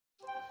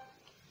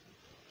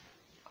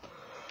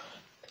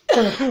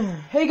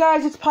Hey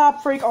guys, it's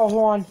Pop Freak. Oh,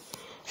 hold on.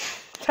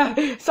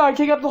 Sorry,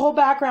 taking up the whole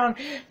background.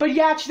 But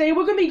yeah, today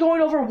we're going to be going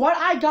over what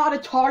I got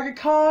at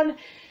TargetCon.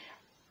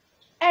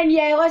 And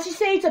yeah, let's just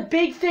say it's a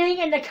big thing,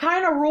 and the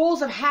kind of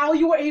rules of how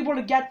you were able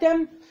to get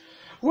them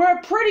were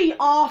pretty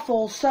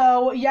awful.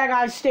 So yeah,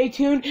 guys, stay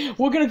tuned.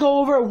 We're going to go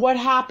over what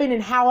happened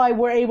and how I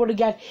were able to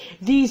get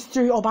these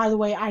three. Oh, by the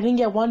way, I didn't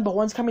get one, but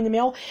one's coming in the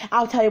mail.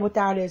 I'll tell you what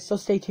that is, so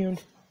stay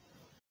tuned.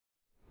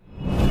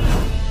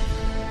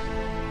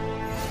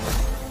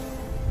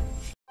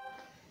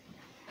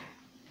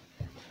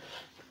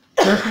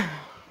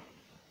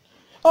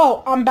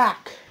 Oh, I'm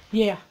back.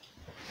 Yeah.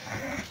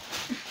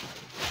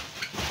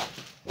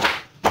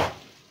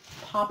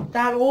 Pop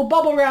that old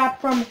bubble wrap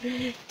from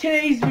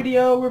today's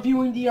video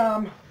reviewing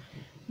the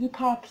new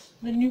pop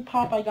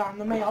I got in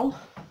the mail.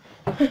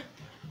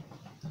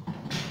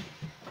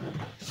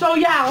 So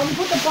yeah, let me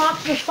put the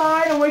box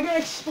aside and we're gonna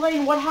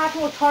explain what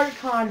happened with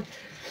TargetCon.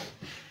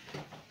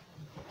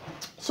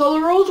 So the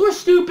rules were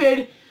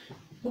stupid.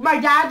 What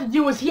my dad had to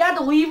do was he had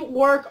to leave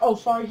work.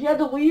 He had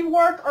to leave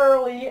work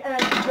early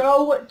and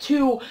go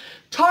to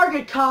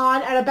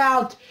TargetCon at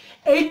about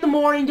 8 in the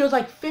morning. There was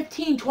like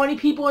 15, 20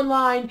 people in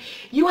line.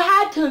 You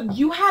had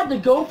to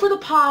go for the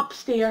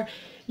pops there.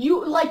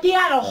 They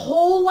had a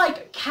whole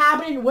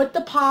cabinet with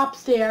the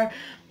pops there.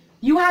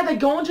 You had to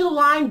go into the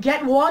line,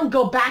 get one,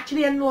 go back to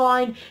the end of the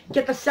line,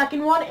 get the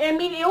second one. I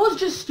mean, it was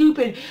just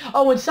stupid.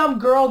 Oh, and some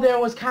girl there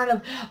was kind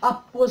of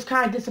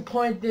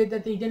disappointed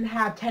that they didn't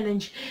have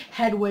 10-inch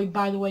head wig,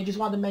 by the way. Just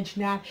wanted to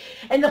mention that.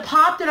 And the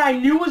pop that I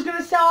knew was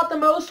gonna sell out the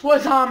most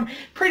was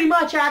pretty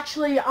much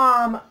actually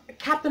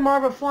Captain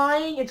Marvel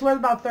flying. It's worth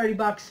about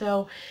 $30,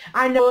 so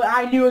I knew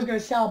it was gonna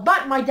sell.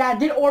 But my dad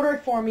did order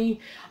it for me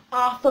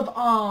off of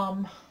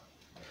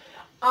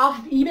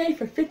eBay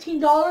for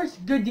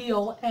 $15. Good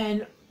deal.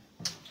 And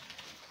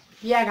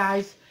yeah,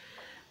 guys.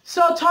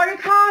 So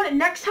TargetCon,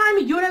 next time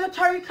you do another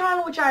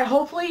TargetCon, which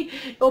hopefully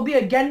it'll be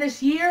again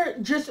this year,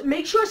 just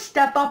make sure to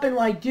step up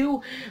and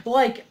do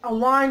a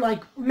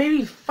line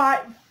maybe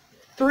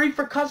 3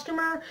 for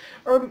customer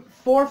or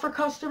 4 for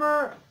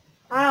customer.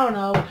 I don't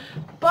know,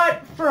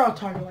 but for all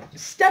Target,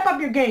 step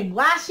up your game.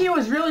 Last year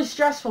was really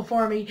stressful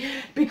for me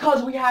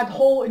because we had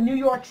whole New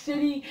York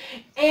City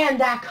and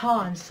that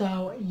con.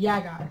 So yeah,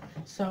 guys.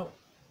 So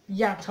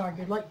yeah,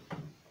 Target,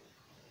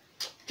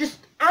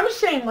 I'm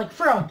just saying,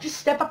 for real, just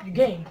step up your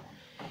game.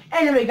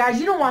 Anyway, guys,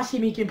 you don't want to see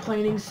me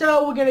complaining,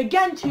 so we're gonna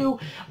get into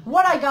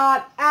what I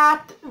got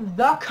at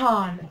the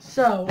con.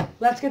 So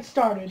let's get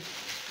started.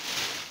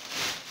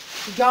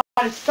 God,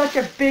 it's such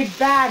a big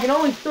bag, and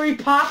only 3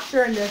 pops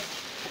are in this.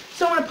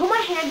 So I'm going to put my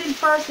hand in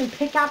first and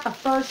pick out the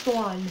first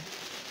one.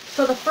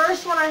 So the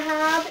first one I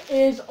have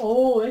is,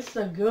 oh, this is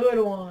a good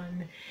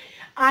one.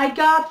 I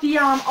got the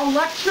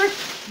Electric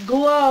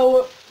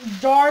Glow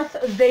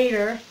Darth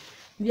Vader.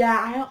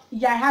 Yeah,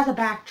 it has a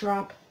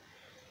backdrop.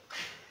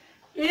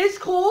 It is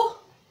cool.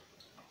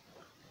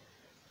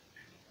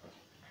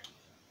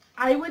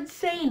 I would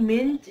say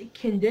mint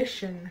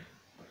condition.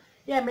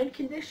 Yeah, mint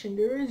condition.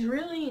 There is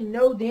really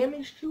no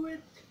damage to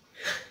it.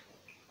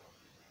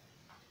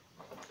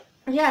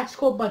 Yeah, it's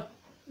cool, but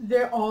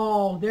there's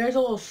a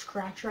little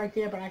scratch right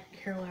there, but I could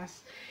care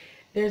less.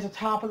 There's the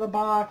top of the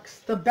box,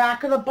 the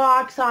back of the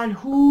box on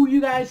who you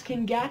guys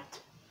can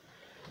get,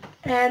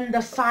 and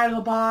the side of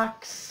the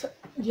box.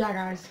 Yeah,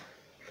 guys.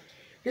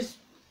 Just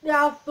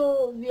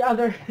also the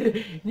other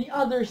the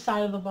other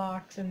side of the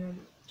box, and then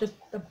just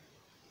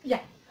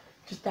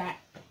that.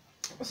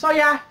 So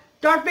yeah,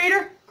 Darth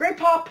Vader, great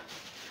pop.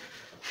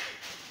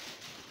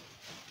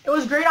 It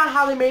was great on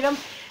how they made them.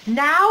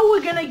 Now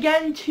we're gonna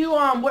get into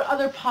what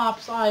other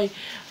pops I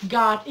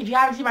got. If you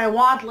haven't seen my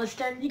want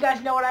list, and you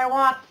guys know what I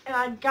want, and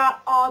I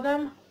got all of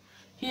them.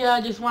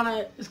 Yeah,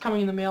 it's coming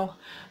in the mail.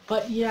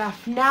 But yeah,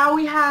 now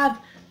we have.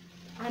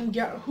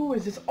 Who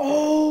is this?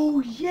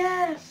 Oh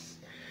yes!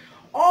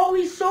 Oh,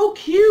 he's so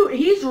cute.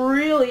 He's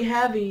really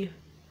heavy.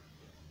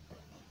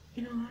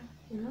 You know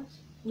what?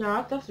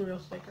 No, that's a real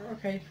sticker.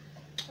 Okay.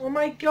 Oh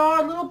my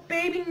God, little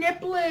baby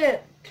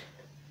Niplet.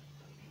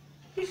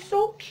 He's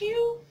so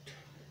cute.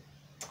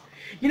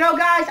 You know,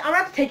 guys, I'm going to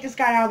have to take this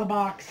guy out of the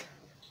box.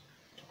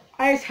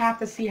 I just have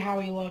to see how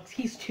he looks.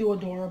 He's too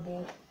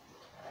adorable.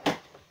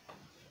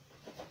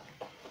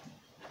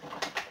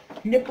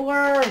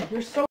 Nippler,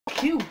 you're so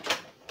cute.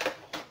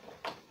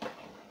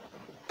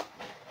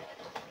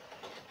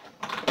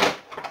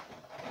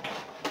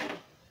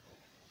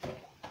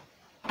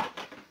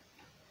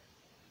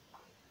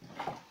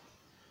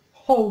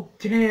 Oh,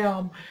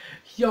 damn.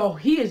 Yo,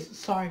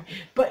 sorry,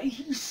 but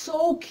he's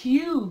so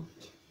cute.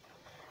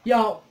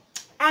 Yo,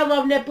 I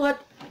love Niplet.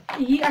 I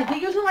think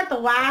he was in the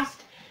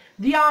last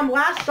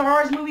Star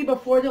Wars movie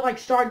before they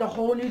started the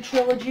whole new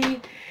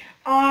trilogy.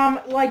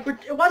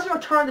 It wasn't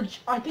Return to.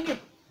 I think it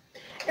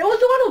was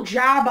the little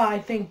Jabba. I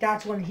think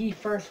that's when he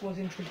first was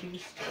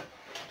introduced.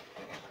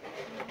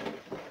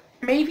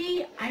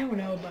 Maybe, I don't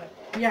know, but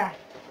yeah,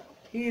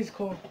 he is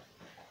cool.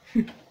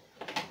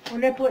 Oh,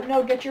 Niplet,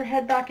 no, get your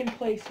head back in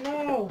place.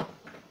 No.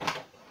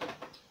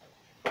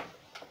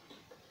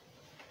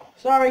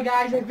 Sorry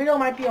guys, the video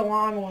might be a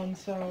long one,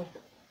 so.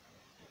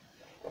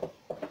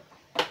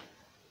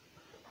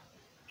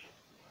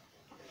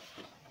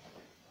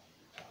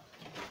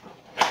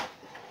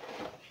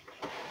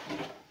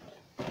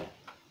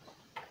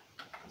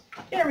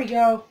 There we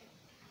go.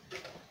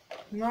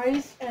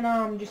 Nice,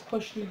 and just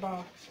push the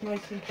box.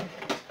 Nice and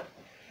perfect.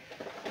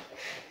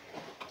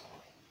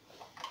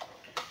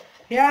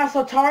 Yeah,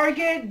 so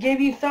Target gave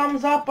you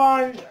thumbs up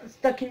on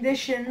the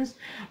conditions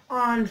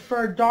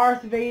for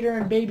Darth Vader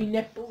and Baby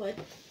Niplet.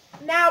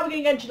 Now we're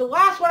gonna get to the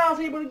last one I was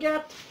able to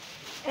get,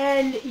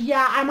 and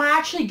yeah, I might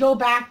actually go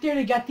back there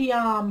to get the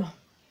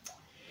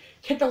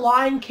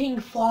Lion King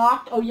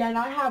flock. Oh yeah, and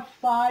I have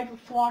 5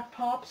 flock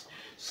pops,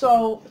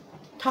 so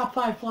top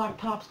 5 flock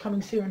pops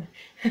coming soon.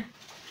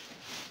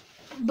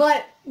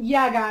 But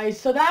yeah, guys,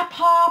 so that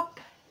pop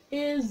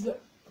is.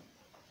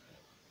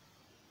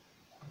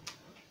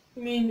 I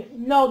mean,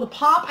 no, the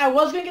pop, I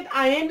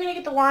am gonna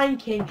get the Lion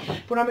King,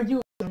 but I'm gonna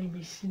do, I'm gonna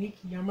be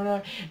sneaky. I'm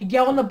gonna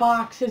get on the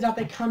boxes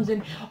that comes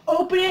in,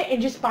 open it, and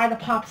just buy the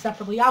pop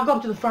separately. I'll go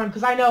up to the front,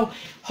 because I know,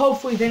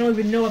 hopefully, they don't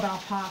even know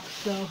about pops,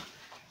 so,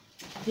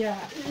 yeah,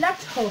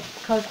 let's hope,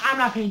 because I'm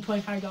not paying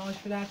 $25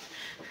 for that.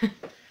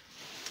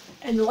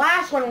 And the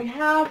last one we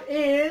have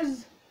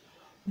is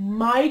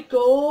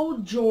Michael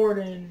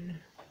Jordan.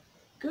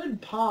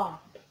 Good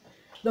pop.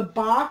 The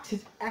box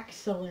is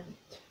excellent.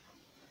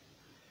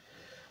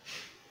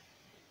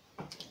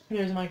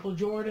 Here's Michael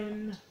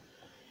Jordan.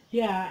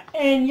 Yeah,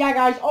 and yeah,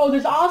 guys, oh,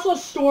 there's also a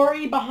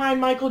story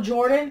behind Michael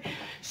Jordan.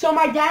 So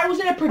my dad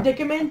was in a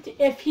predicament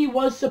if he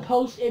wanted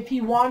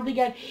to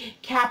get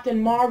Captain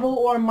Marvel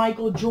or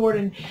Michael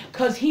Jordan,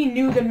 because he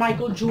knew that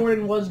Michael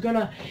Jordan was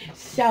gonna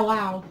sell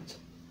out.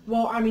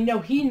 Well, I mean, no,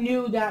 he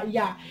knew that,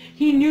 yeah,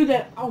 he knew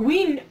that,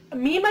 me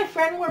and my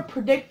friend were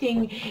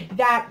predicting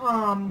that,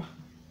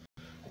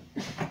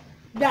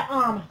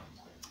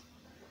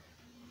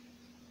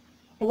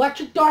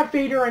 Electric Darth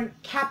Vader and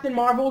Captain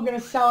Marvel are going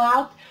to sell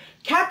out.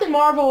 Captain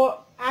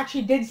Marvel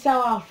actually did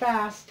sell out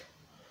fast.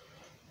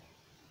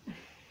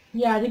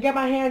 Yeah, I did get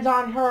my hands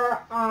on her.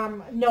 I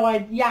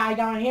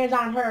got my hands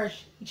on her.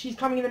 She's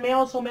coming in the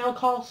mail, so mail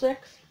call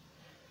 6.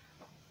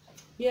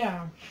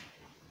 Yeah.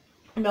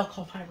 Mail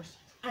call 5 or 6.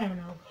 I don't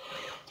know.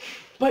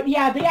 But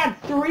yeah, they had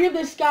 3 of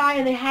this guy,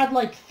 and they had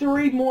like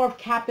 3 more of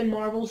Captain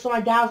Marvel. So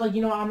my dad was like,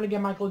 you know what, I'm going to get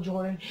Michael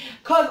Jordan.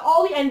 Because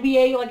all the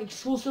NBA, like,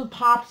 exclusive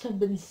pops have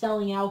been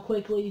selling out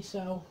quickly,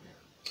 so,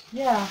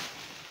 yeah.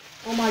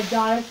 Oh my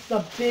god, it's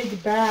a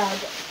big bag.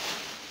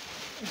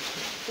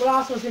 What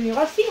else was in here?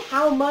 Let's see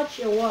how much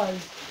it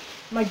was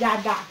my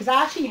dad got. Because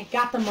I actually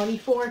got the money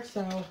for it,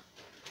 so. How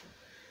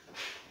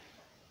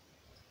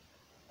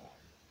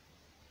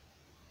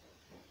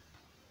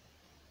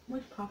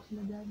much pops did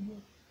my dad get?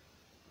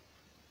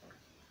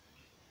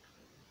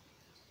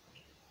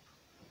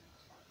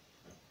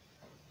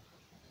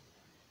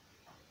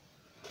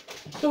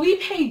 So we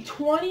paid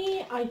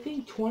 $20.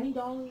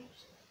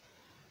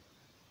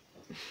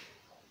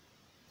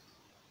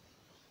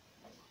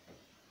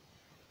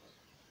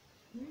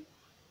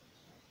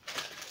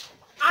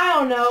 I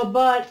don't know,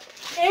 but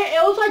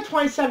it was like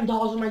 $27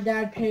 what my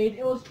dad paid.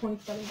 It was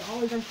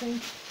 $27, I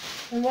think.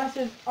 Unless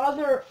there's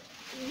other,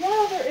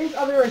 yeah, there is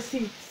other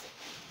receipts.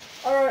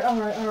 Alright.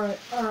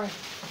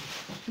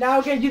 Now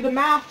we're going to do the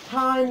math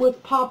time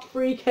with Pop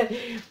Freak.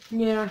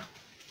 Yeah.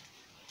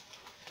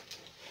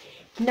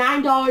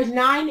 $9,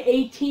 $9,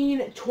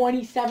 $18,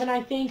 $27,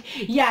 I think.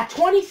 Yeah,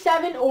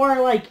 $27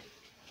 or like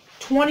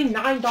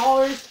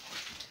 $29.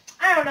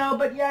 I don't know,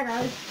 but yeah,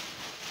 guys.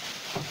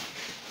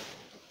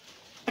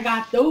 I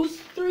got those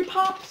 3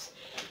 pops.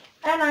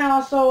 And I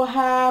also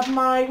have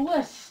my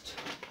list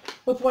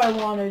with what I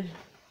wanted.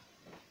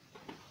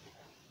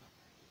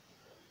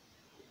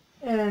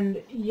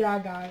 And yeah,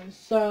 guys,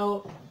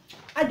 so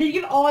I did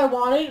get all I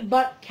wanted,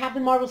 but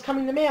Captain Marvel's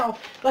coming in the mail.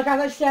 Like as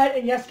I said,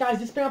 and yes, guys,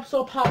 this has been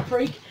episode Pop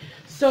Freak.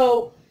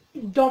 So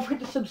don't forget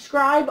to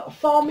subscribe.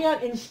 Follow me on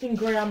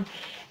Instagram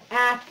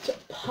at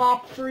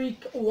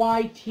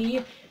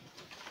PopFreakYT.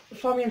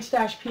 Follow me on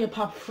Stash P at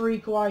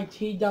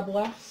PopFreakYT double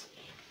S.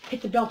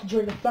 Hit the bell to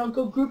join the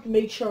Funko group.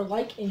 Make sure to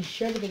like and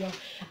share the video.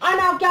 I'm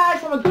out, guys.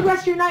 Have a good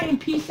rest of your night and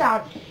peace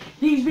out.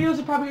 These videos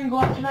are probably going to go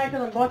up tonight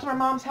because I'm going to my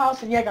mom's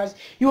house. And yeah, guys,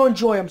 you'll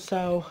enjoy them.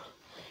 So,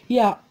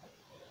 yeah.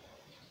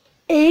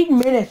 8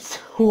 minutes.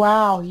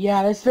 Wow.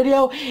 Yeah, this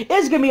video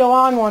is going to be a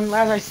long one,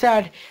 as I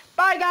said.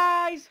 Bye,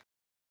 guys.